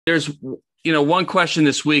There's, one question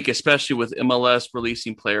this week, especially with MLS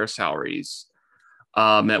releasing player salaries,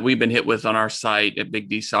 that we've been hit with on our site at Big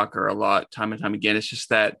D Soccer a lot, time and time again. It's just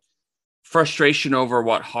that frustration over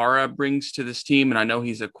what Jara brings to this team. And I know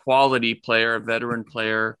he's a quality player, a veteran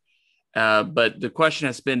player. But the question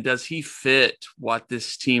has been, does he fit what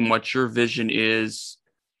this team, what your vision is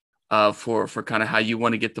for kind of how you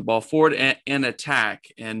want to get the ball forward and attack?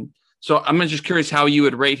 And so I'm just curious how you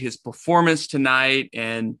would rate his performance tonight,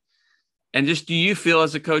 and just, do you feel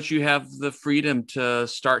as a coach you have the freedom to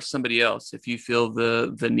start somebody else if you feel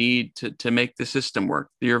the need to make the system work,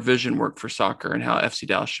 your vision work for soccer and how FC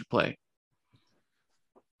Dallas should play?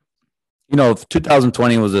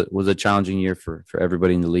 2020 was a challenging year for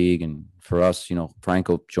everybody in the league, and for us.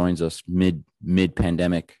 Franco joins us mid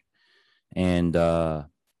pandemic, and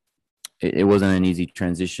it wasn't an easy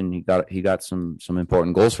transition. He got some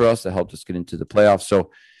important goals for us that helped us get into the playoffs.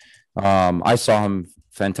 So I saw him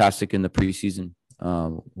fantastic in the preseason.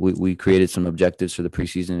 We created some objectives for the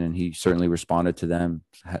preseason, and he certainly responded to them.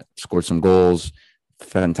 Scored some goals,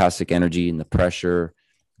 fantastic energy in the pressure,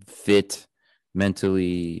 fit,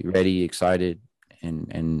 mentally ready, excited,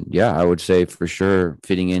 and yeah, I would say for sure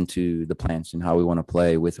fitting into the plans and how we want to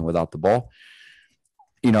play with and without the ball.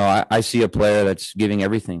 I see a player that's giving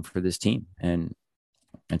everything for this team, and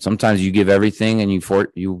sometimes you give everything and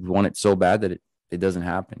you want it so bad that it doesn't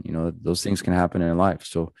happen. Those things can happen in life.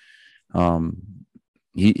 So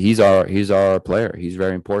he's our player. He's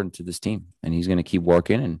very important to this team, and he's going to keep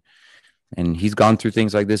working, and he's gone through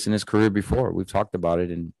things like this in his career before. We've talked about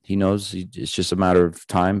it, and he knows it's just a matter of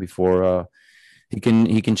time before he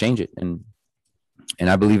can change it. And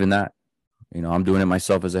I believe in that. I'm doing it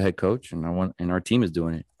myself as a head coach, and our team is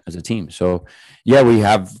doing it as a team. So yeah, we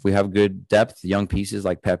have good depth, young pieces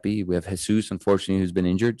like Pepe. We have Jesus, unfortunately, who's been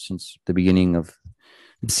injured since the beginning of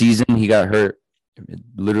the season. He got hurt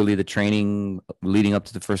literally the training leading up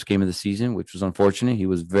to the first game of the season, which was unfortunate. He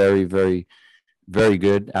was very, very, very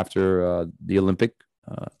good after the Olympic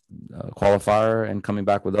qualifier and coming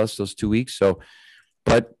back with us those 2 weeks. So,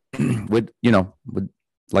 but with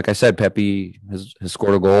like I said, Pepe has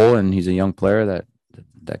scored a goal, and he's a young player that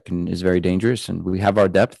is very dangerous, and we have our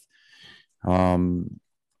depth. We're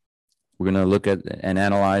going to look at and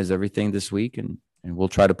analyze everything this week, and we'll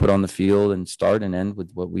try to put on the field and start and end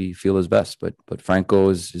with what we feel is best. But Franco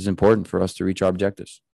is important for us to reach our objectives.